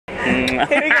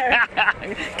Here we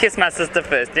go. Kiss my sister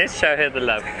first. Let's show her the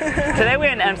love. Today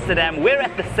we're in Amsterdam. We're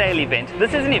at the Sail event.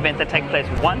 This is an event that takes place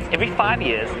once every 5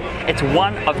 years. It's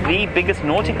one of the biggest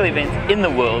nautical events in the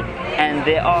world, and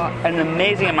there are an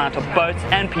amazing amount of boats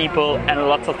and people and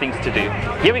lots of things to do.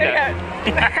 Here we go.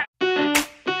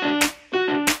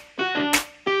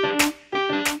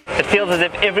 It feels as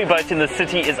if every boat in the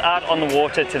city is out on the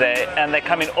water today, and they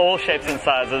come in all shapes and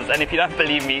sizes. And if you don't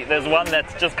believe me, there's one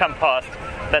that's just come past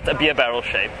that's a beer barrel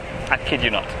shape. I kid you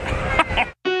not.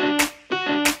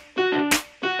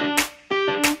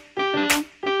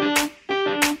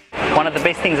 One of the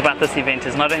best things about this event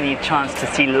is not only a chance to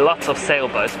see lots of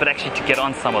sailboats, but actually to get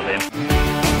on some of them.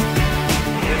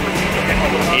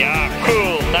 Yeah,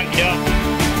 cool, thank you.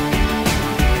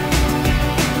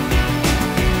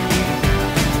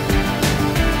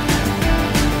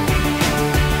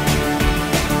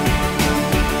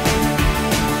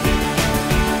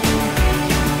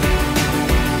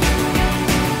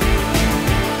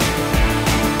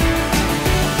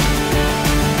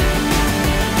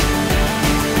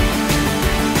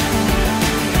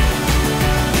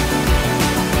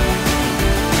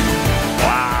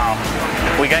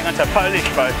 We're going onto a Polish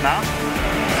boat now.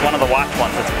 It's one of the white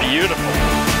ones. It's beautiful.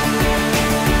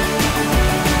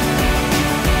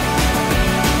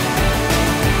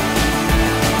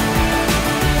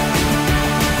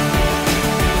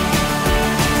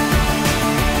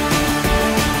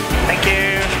 Thank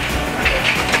you.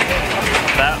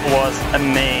 That was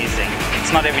amazing.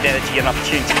 It's not every day that you get an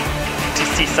opportunity to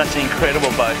see such an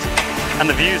incredible boat. And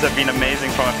the views have been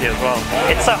amazing from up here as well.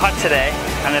 It's so hot today,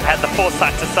 and they've had the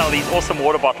foresight to sell these awesome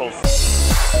water bottles.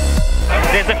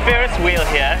 There's a Ferris wheel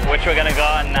here, which we're going to go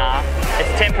on now. It's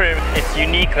temporary, it's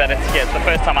unique that it's here. It's the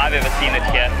first time I've ever seen it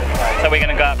here. So we're going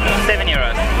to go up €7. I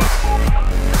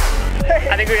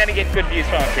think we're going to get good views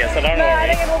from up here, so don't worry. I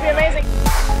think it will be amazing.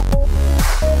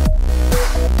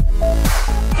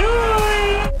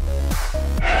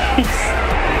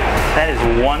 That is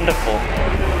wonderful.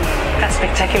 How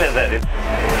spectacular that is.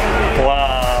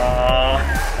 Wow.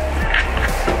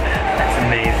 That's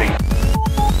amazing.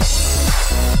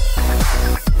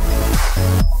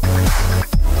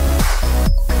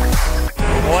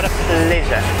 What a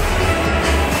pleasure.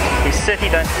 You certainly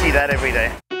don't see that every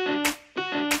day.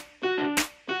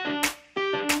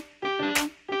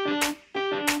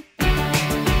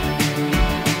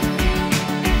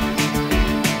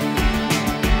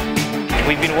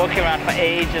 We've been walking around for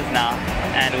ages now,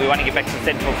 and we want to get back to the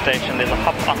central station. There's a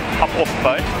hop-on, hop-off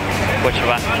boat, which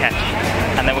we're about to catch,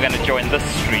 and then we're going to join this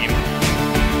stream.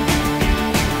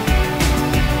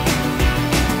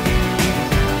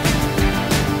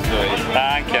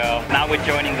 Thank you. Now we're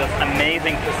joining this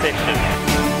amazing procession.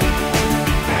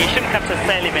 You shouldn't come to a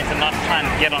sail event and not try and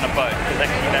get on a boat, because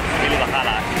actually that's really the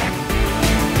highlight.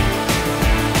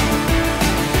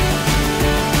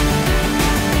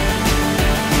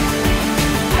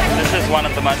 This is one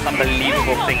of the most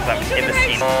unbelievable things I've ever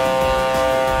seen.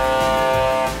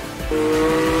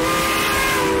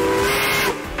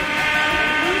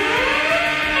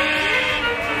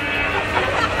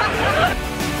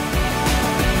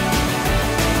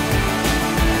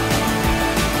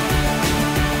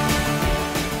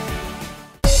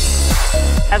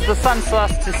 As the sun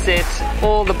starts to set,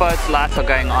 all the boats' lights are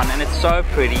going on, and it's so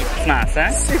pretty. It's nice,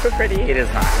 eh? Super pretty. It is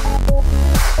nice.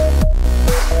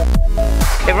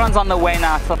 Everyone's on the way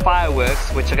now to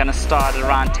fireworks, which are going to start at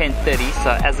around 10:30,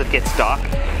 so as it gets dark.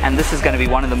 And this is going to be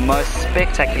one of the most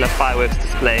spectacular fireworks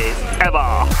displays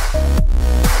ever.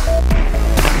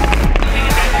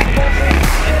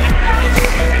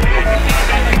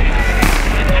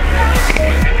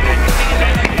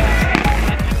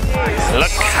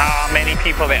 Look how many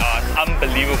people there are. It's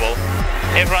unbelievable.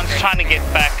 Everyone's trying to get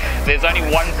back. There's only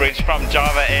one bridge from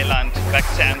Java Airland back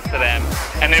to Amsterdam,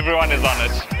 and everyone is on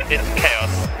it. It's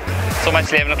chaos. It's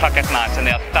almost 11 o'clock at night, and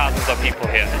there are thousands of people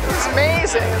here. It's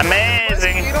amazing.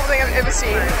 Amazing. Most beautiful thing I've ever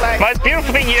seen. Like... Most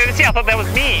beautiful thing you ever seen? I thought that was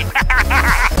me.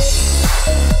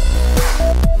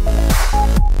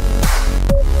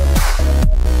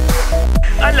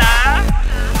 Hola.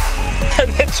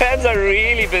 The trams are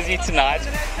really busy tonight,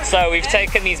 so we've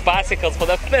taken these bicycles for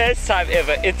the first time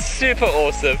ever. It's super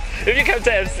awesome. If you come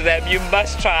to Amsterdam, you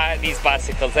must try these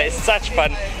bicycles. They're such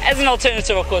fun, as an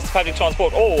alternative of course to public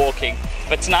transport or walking.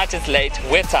 But tonight it's late,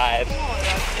 we're tired,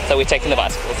 so we're taking the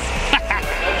bicycles.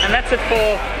 And that's it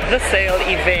for the Sail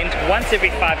event, once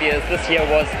every 5 years. This year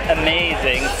was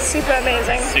amazing. Super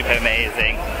amazing. Super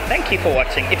amazing. Thank you for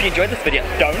watching. If you enjoyed this video,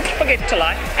 don't forget to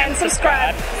like and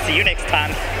subscribe. See you next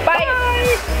time. Bye.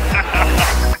 Bye.